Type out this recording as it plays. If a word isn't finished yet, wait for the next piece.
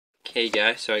Okay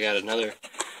guys, so I got another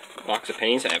box of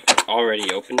pennies. I've already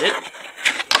opened it,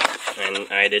 and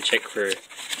I did check for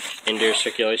indoor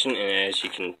circulation, and as you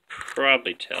can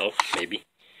probably tell, maybe,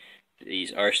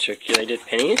 these are circulated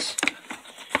pennies.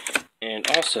 And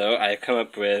also, I've come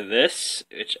up with this,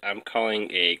 which I'm calling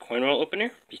a coin roll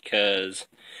opener, because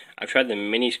I've tried the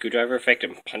mini screwdriver effect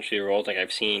and punch through rolls like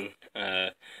I've seen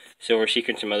Silver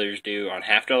Secrets and others do on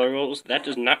 $half-dollar rolls. That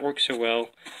does not work so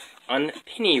well on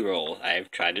penny rolls.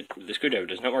 I've tried it, the screwdriver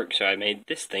does not work, so I made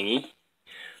this thingy,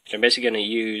 which I'm basically going to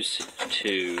use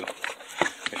to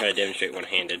try to demonstrate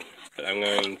one-handed. But I'm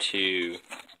going to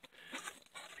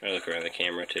try to look around the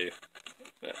camera too.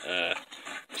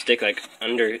 Stick like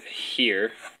under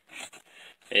here,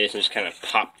 and just kind of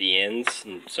pop the ends,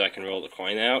 and so I can roll the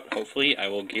coin out. Hopefully, I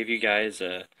will give you guys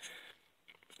a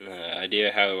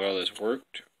idea how well this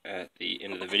worked at the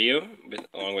end of the video,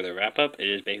 along with a wrap-up. It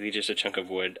is basically just a chunk of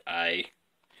wood I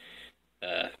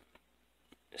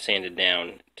sanded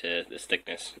down to this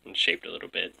thickness and shaped a little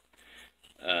bit.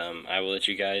 I will let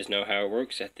you guys know how it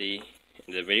works at the end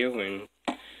of the video and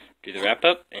do the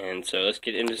wrap-up, and so let's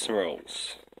get into some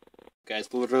rolls.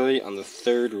 Guys, literally on the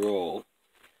third roll,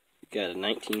 we got a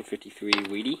 1953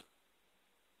 Wheatie.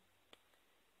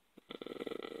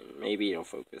 Maybe it'll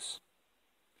focus.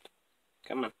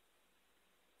 Come on.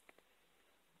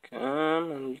 Come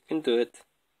on, you can do it.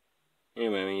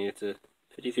 Anyway, I mean, it's a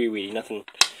 53 Wheatie, nothing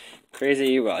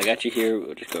crazy. Well, I got you here.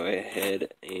 We'll just go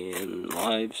ahead and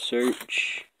live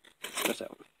search. What's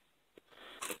that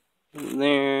one?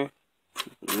 There.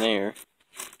 There.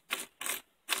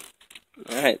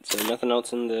 Alright, so nothing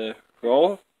else in the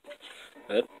roll,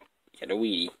 but you got a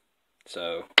Wheatie.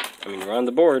 So, I mean, we're on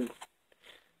the board.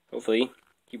 Hopefully,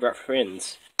 you brought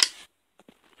friends.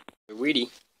 The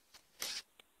Wheatie.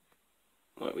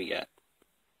 What we got?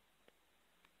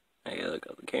 I gotta look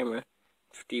at the camera.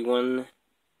 51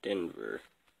 Denver.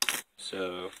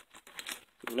 So,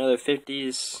 another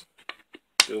 50s.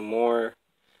 Two more.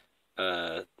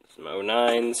 Some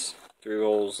 09s. 3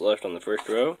 rolls left on the first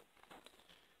row.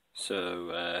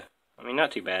 So, I mean,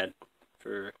 not too bad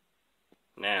for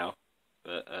now,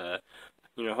 but,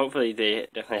 you know, hopefully they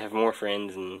definitely have more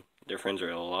friends, and their friends are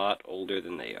a lot older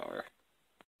than they are.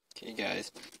 Okay,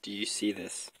 guys, do you see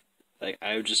this? Like,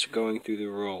 I was just going through the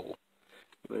roll.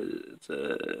 It's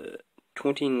a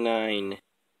 29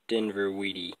 Denver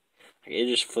Wheatie. Like, it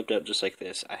just flipped up just like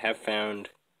this. I have found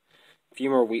a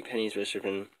few more wheat pennies, but it's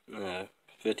been,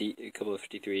 a couple of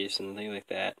 53s and things like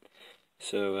that.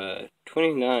 So,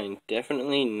 29,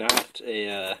 definitely not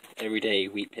a, everyday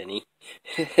wheat penny.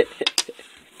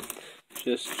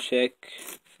 Just check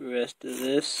the rest of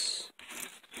this.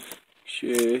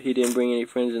 Sure, he didn't bring any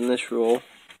friends in this roll.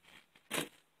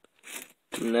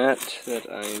 Not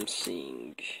that I am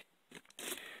seeing.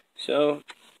 So,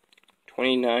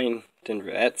 29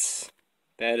 Denver,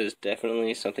 that is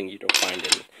definitely something you don't find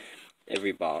in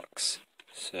every box.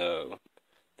 So,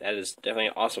 that is definitely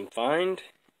an awesome find.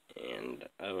 And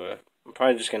I'm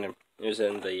probably just going to, it was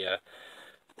in the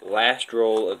last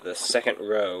roll of the second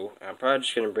row. I'm probably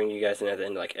just going to bring you guys in at the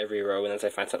end of like every row unless I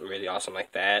find something really awesome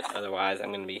like that. Otherwise,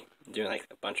 I'm going to be doing like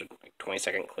a bunch of like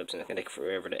 20-second clips, and it's going to take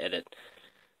forever to edit.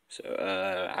 So,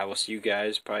 I will see you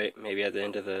guys probably maybe at the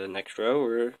end of the next row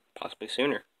or possibly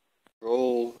sooner.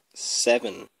 Roll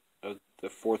 7 of the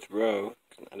fourth row.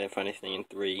 I didn't find anything in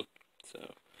 3.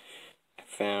 So, I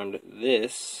found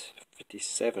this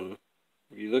 57.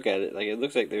 If you look at it, like, it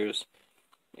looks like there's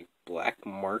like black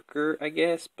marker, I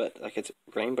guess, but like it's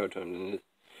rainbow toned, and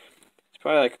it's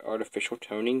probably like artificial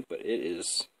toning, but it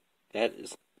is, that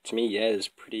is, to me, that is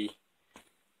pretty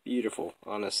beautiful,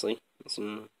 honestly. It's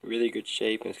in really good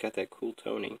shape, and it's got that cool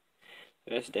toning.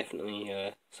 That's definitely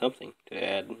something to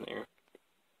add in there.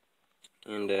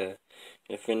 And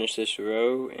gonna finish this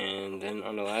row, and then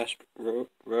on the last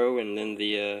row, and then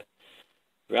the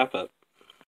wrap up.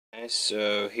 Okay,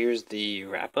 so here's the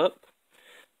wrap up.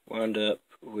 Wound up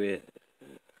with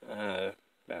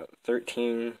about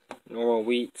 13 normal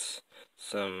wheats,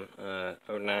 some 09s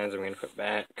I'm going to put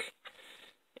back,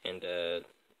 and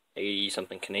 80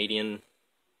 something Canadian,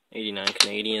 89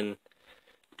 Canadian.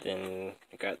 Then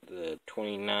I got the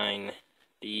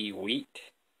 29D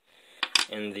wheat,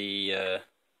 and the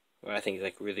what I think is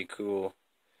like really cool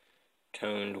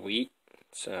toned wheat.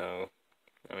 So,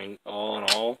 I mean, all in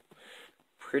all,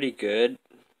 pretty good.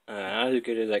 Not as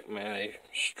good as like my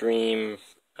stream,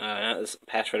 not this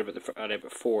past Friday, but the Friday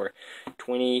before.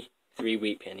 23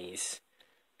 wheat pennies,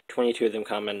 22 of them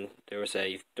common. There was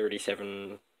a 36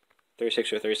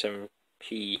 or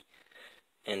 37p,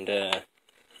 and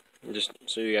just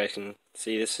so you guys can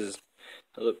see, this is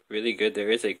It looked really good. There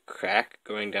is a crack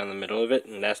going down the middle of it,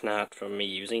 and that's not from me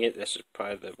using it. That's just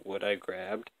probably the wood I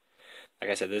grabbed.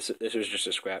 Like I said, this was just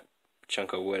a scrap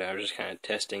chunk of wood I was just kind of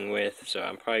testing with, so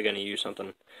I'm probably going to use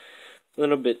something a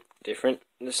little bit different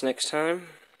this next time.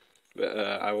 But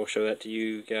I will show that to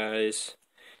you guys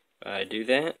when I do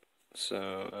that.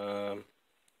 So,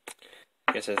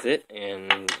 I guess that's it,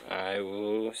 and I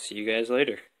will see you guys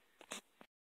later.